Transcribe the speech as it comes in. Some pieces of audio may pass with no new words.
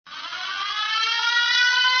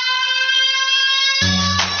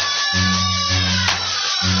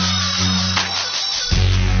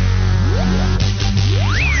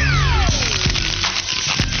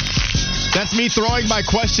That's me throwing my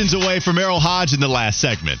questions away from Merrill Hodge in the last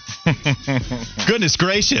segment. Goodness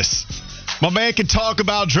gracious. My man can talk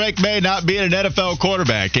about Drake May not being an NFL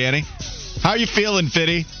quarterback, can he? How are you feeling,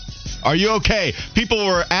 Fitty? Are you okay? People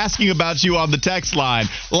were asking about you on the text line.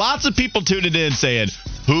 Lots of people tuned in saying,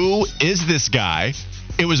 who is this guy?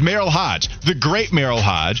 It was Merrill Hodge, the great Merrill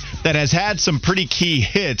Hodge, that has had some pretty key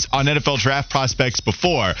hits on NFL draft prospects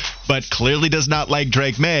before, but clearly does not like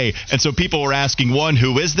Drake May. And so people were asking, one,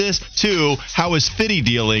 who is this? Two, how is Fitty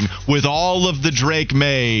dealing with all of the Drake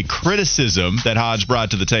May criticism that Hodge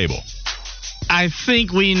brought to the table? I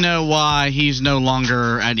think we know why he's no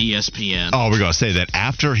longer at ESPN. Oh, we're going to say that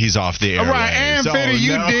after he's off the air. Right, and Fitty,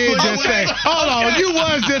 you did just say, hold on, you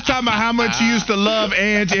was just talking about how much you used to love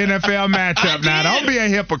Ange NFL matchup. Now, don't be a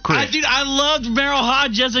hypocrite. I loved Merrill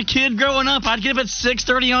Hodge as a kid growing up. I'd get up at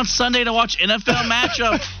 6:30 on Sunday to watch NFL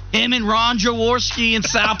matchup. Him and Ron Jaworski and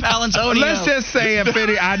Sal Palantonio. Let's just say,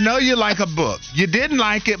 Fitty, I know you like a book. You didn't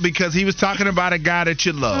like it because he was talking about a guy that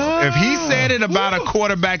you love. If he said it about a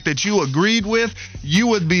quarterback that you agreed with, you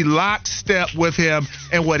would be lockstep with him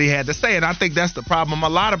and what he had to say. And I think that's the problem a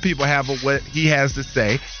lot of people have with what he has to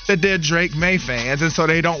say, that they're Drake May fans, and so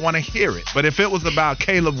they don't want to hear it. But if it was about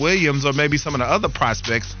Caleb Williams or maybe some of the other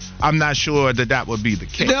prospects, I'm not sure that would be the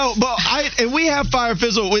case. No, but and we have Fire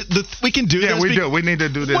Fizzle. We can do this. Yeah, we do. We need to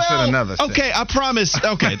do this in another set. Okay, I promise.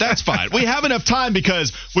 Okay, that's fine. We have enough time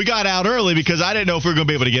because we got out early because I didn't know if we were going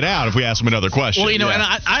to be able to get out if we asked him another question. Well, and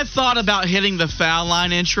I thought about hitting the foul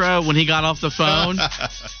line intro when he got off the phone.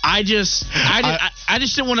 I just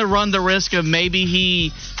didn't want to run the risk of maybe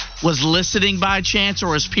he was listening by chance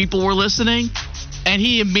or his people were listening. And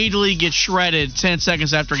he immediately gets shredded 10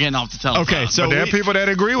 seconds after getting off the telephone. Okay, so there are people that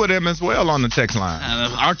agree with him as well on the text line.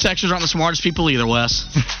 Our texters aren't the smartest people either, Wes.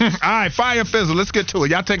 All right, Fire Fizzle, let's get to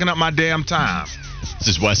it. Y'all taking up my damn time. This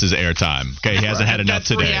is Wes's airtime. Okay, he hasn't had enough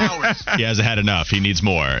today. He hasn't had enough. He needs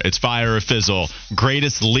more. It's Fire or Fizzle.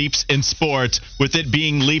 Greatest leaps in sports with it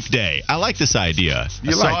being Leap Day. I like this idea.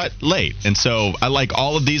 I saw it late, and so I like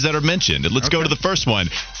all of these that are mentioned. And let's go to the first one.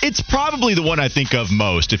 It's probably the one I think of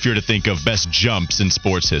most if you're to think of best jumps in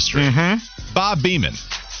sports history. Bob Beamon.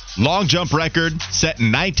 Long jump record set in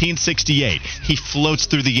 1968. He floats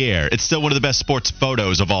through the air. It's still one of the best sports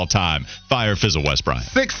photos of all time. Fire, Fizzle, West Bryant.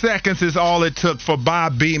 6 seconds is all it took for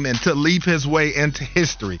Bob Beamon to leap his way into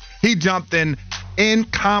history. He jumped in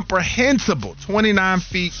incomprehensible 29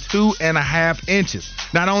 feet 2.5 inches.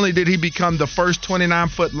 Not only did he become the first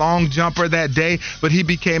 29-foot long jumper that day, but he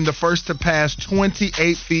became the first to pass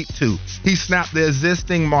 28 feet 2. He snapped the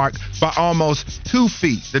existing mark by almost 2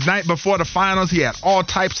 feet. The night before the finals, he had all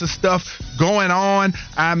types of stuff going on.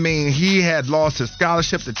 I mean, he had lost his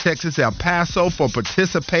scholarship to Texas El Paso for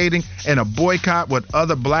participating in a boycott with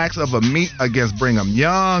other blacks of a meet against Brigham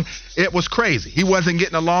Young. It was crazy. He wasn't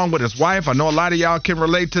getting along with his wife. I know a lot of y'all can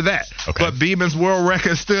relate to that. Okay. But Beeman's world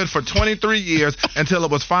record stood for 23 years until it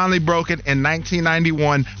was finally broken in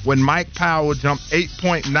 1991 when Mike Powell jumped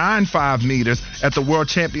 8.95 meters at the World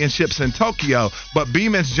Championships in Tokyo. But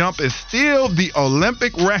Beeman's jump is still the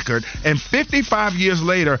Olympic record, and 55 years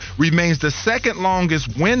later remains the second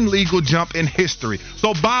longest wind legal jump in history.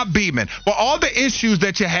 So Bob Beamon, for all the issues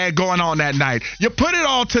that you had going on that night, you put it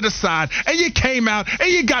all to the side and you came out and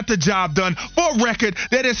you got the job done for a record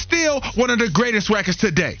that is still one of the greatest records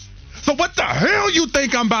today. So what the hell you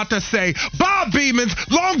think I'm about to say? Bob Beamon's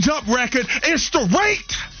long jump record is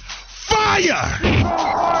straight fire.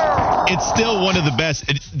 It's still one of the best.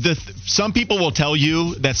 Some people will tell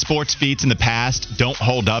you that sports feats in the past don't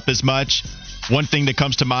hold up as much. One thing that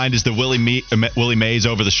comes to mind is the Willie Mays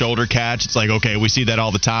over-the-shoulder catch. It's like, okay, we see that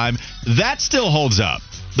all the time. That still holds up.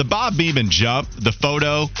 The Bob Beamon jump, the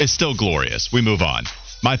photo, is still glorious. We move on.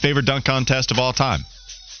 My favorite dunk contest of all time,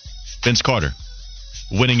 Vince Carter,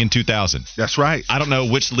 winning in 2000. That's right. I don't know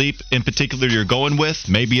which leap in particular you're going with.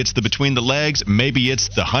 Maybe it's the between the legs. Maybe it's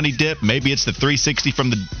the honey dip. Maybe it's the 360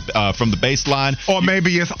 from the baseline. Or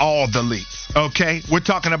maybe it's all the leaps, okay? We're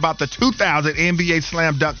talking about the 2000 NBA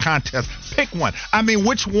Slam Dunk Contest. Pick one. I mean,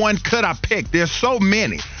 which one could I pick? There's so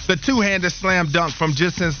many. The two-handed slam dunk from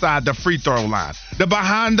just inside the free throw line. The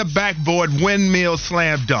behind-the-backboard windmill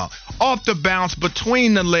slam dunk. Off the bounce,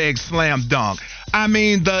 between the legs slam dunk. I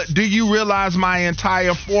mean, do you realize my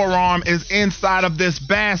entire forearm is inside of this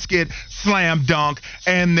basket slam dunk,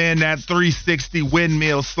 and then that 360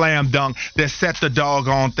 windmill slam dunk that set the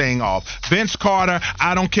doggone thing off. Vince Carter,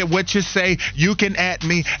 I don't care what you say, you can at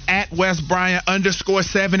me at West Bryant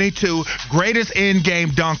 _72, greatest in-game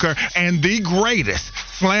dunker and the greatest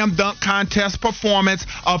slam dunk contest performance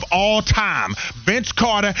of all time. Vince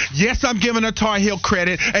Carter, yes, I'm giving a Tar Heel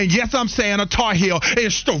credit, and yes, I'm saying a Tar Heel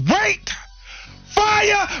is straight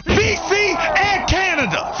Fire, BC, and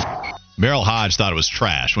Canada. Merrill Hodge thought it was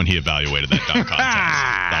trash when he evaluated that dunk contest.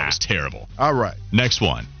 That was terrible. All right. Next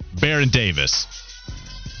one, Baron Davis.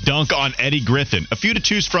 Dunk on Eddie Griffin. A few to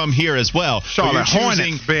choose from here as well. Charlotte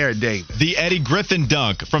Hornets, Baron Davis. The Eddie Griffin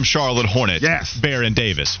dunk from Charlotte Hornets. Yes. Baron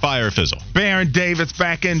Davis. Fire or fizzle? Baron Davis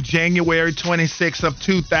back in January 26th of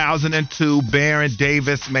 2002. Baron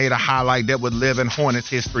Davis made a highlight that would live in Hornets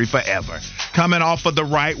history forever. Coming off of the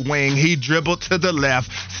right wing, he dribbled to the left.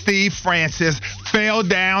 Steve Francis fell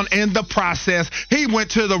down in the process. He went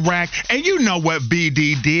to the rack, and you know what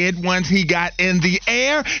BD did once he got in the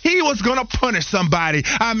air? He was going to punish somebody.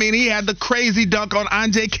 I mean, he had the crazy dunk on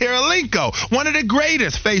Andrei Kirilenko, one of the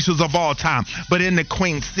greatest facials of all time. But in the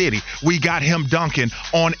Queen City, we got him dunking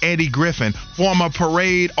on Eddie Griffin, former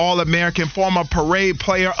parade All-American, former parade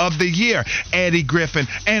player of the year, Eddie Griffin.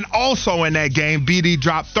 And also in that game, BD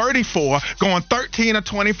dropped 34, going 13 of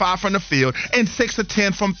 25 from the field and 6 of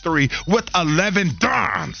 10 from 3 with 11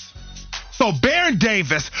 dimes. So Baron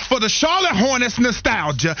Davis, for the Charlotte Hornets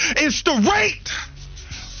nostalgia, is straight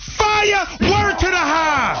fire, word to the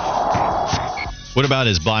high. What about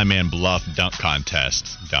his blind man bluff dunk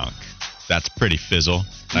contest dunk? That's pretty fizzle,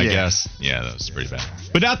 I guess. Yeah, that was pretty bad.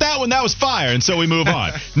 But not that one. That was fire, and so we move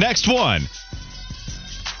on. Next one.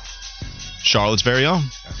 Charlotte's very own.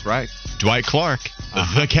 That's right. Dwight Clark,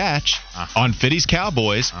 the catch, on Fitty's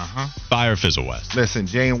Cowboys. Fire or fizzle, West? Listen,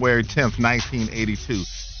 January 10th, 1982.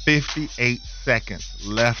 58 seconds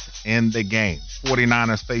left in the game.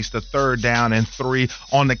 49ers faced a 3rd down and 3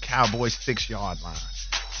 on the Cowboys' 6-yard line.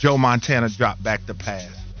 Joe Montana dropped back to pass.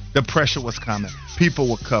 The pressure was coming. People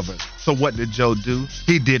were covered. So what did Joe do?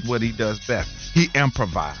 He did what he does best. He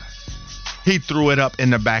improvised. He threw it up in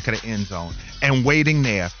the back of the end zone. And waiting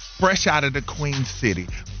there, fresh out of the Queen City,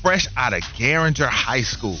 fresh out of Garinger High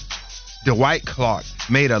School, Dwight Clark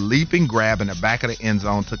made a leaping grab in the back of the end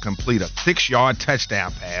zone to complete a 6-yard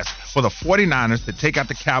touchdown pass for the 49ers to take out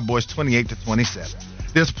the Cowboys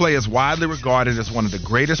 28-27. This play is widely regarded as one of the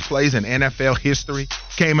greatest plays in NFL history.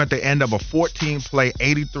 Came at the end of a 14-play,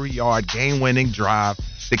 83-yard game-winning drive.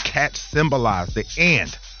 The catch symbolized the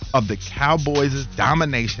end of the Cowboys'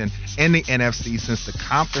 domination in the NFC since the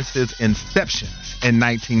conference's inception in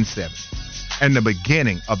 1970, and the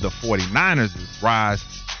beginning of the 49ers' rise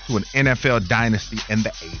to an NFL dynasty in the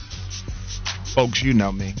 80s. Folks, you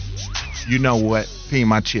know me. You know what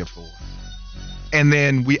team I cheer for. And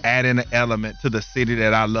then we add in an element to the city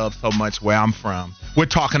that I love so much, where I'm from. We're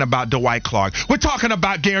talking about Dwight Clark. We're talking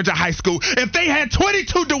about Garinger High School. If they had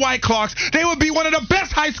 22 Dwight Clarks, they would be one of the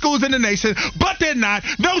best high schools in the nation, but they're not.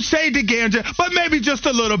 No shade to Garinger, but maybe just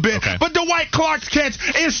a little bit. Okay. But Dwight Clark's catch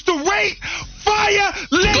is straight fire,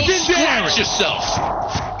 legendary. Go scratch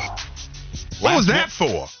yourself. What was that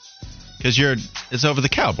for? Because it's over the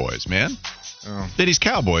Cowboys, man. Fitty's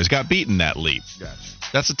Cowboys got beaten that leap. Gotcha.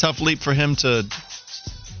 That's a tough leap for him to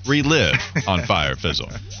relive on Fire Fizzle.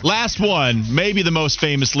 Last one, maybe the most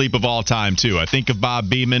famous leap of all time, too. I think of Bob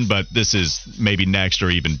Beamon, but this is maybe next or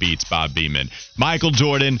even beats Bob Beamon. Michael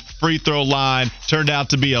Jordan, free throw line, turned out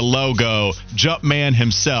to be a logo. Jumpman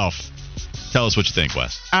himself. Tell us what you think,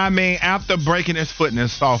 Wes. I mean, after breaking his foot in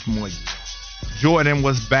his sophomore year, Jordan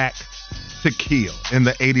was back to kill in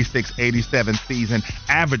the 86-87 season,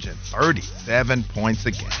 averaging 37 points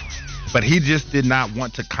a game. But he just did not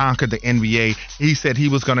want to conquer the NBA. He said he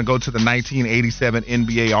was going to go to the 1987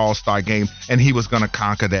 NBA All-Star Game, and he was going to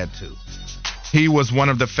conquer that too. He was one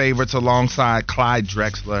of the favorites alongside Clyde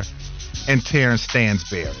Drexler and Terrence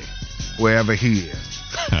Stansberry, wherever he is.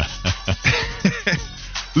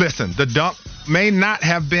 Listen, the dunk may not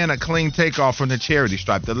have been a clean takeoff from the charity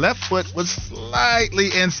stripe. The left foot was slightly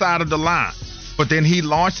inside of the line. But then he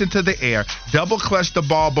launched into the air, double clutched the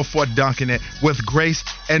ball before dunking it with grace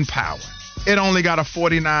and power. It only got a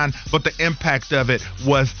 49, but the impact of it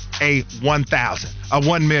was a 1,000, a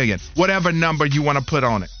 1 million, whatever number you want to put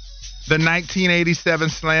on it. The 1987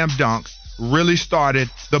 slam dunk really started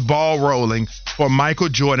the ball rolling for Michael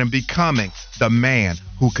Jordan becoming the man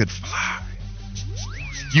who could fly.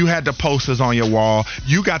 You had the posters on your wall.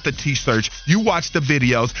 You got the T-shirts. You watched the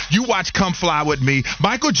videos. You watched Come Fly With Me.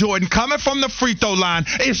 Michael Jordan coming from the free throw line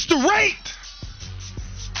is straight.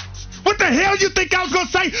 What the hell you think I was going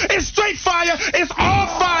to say? It's straight fire. It's all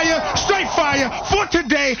fire. Straight fire for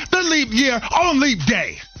today, the leap year on leap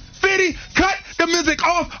day. Fitty, cut the music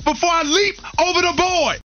off before I leap over the board.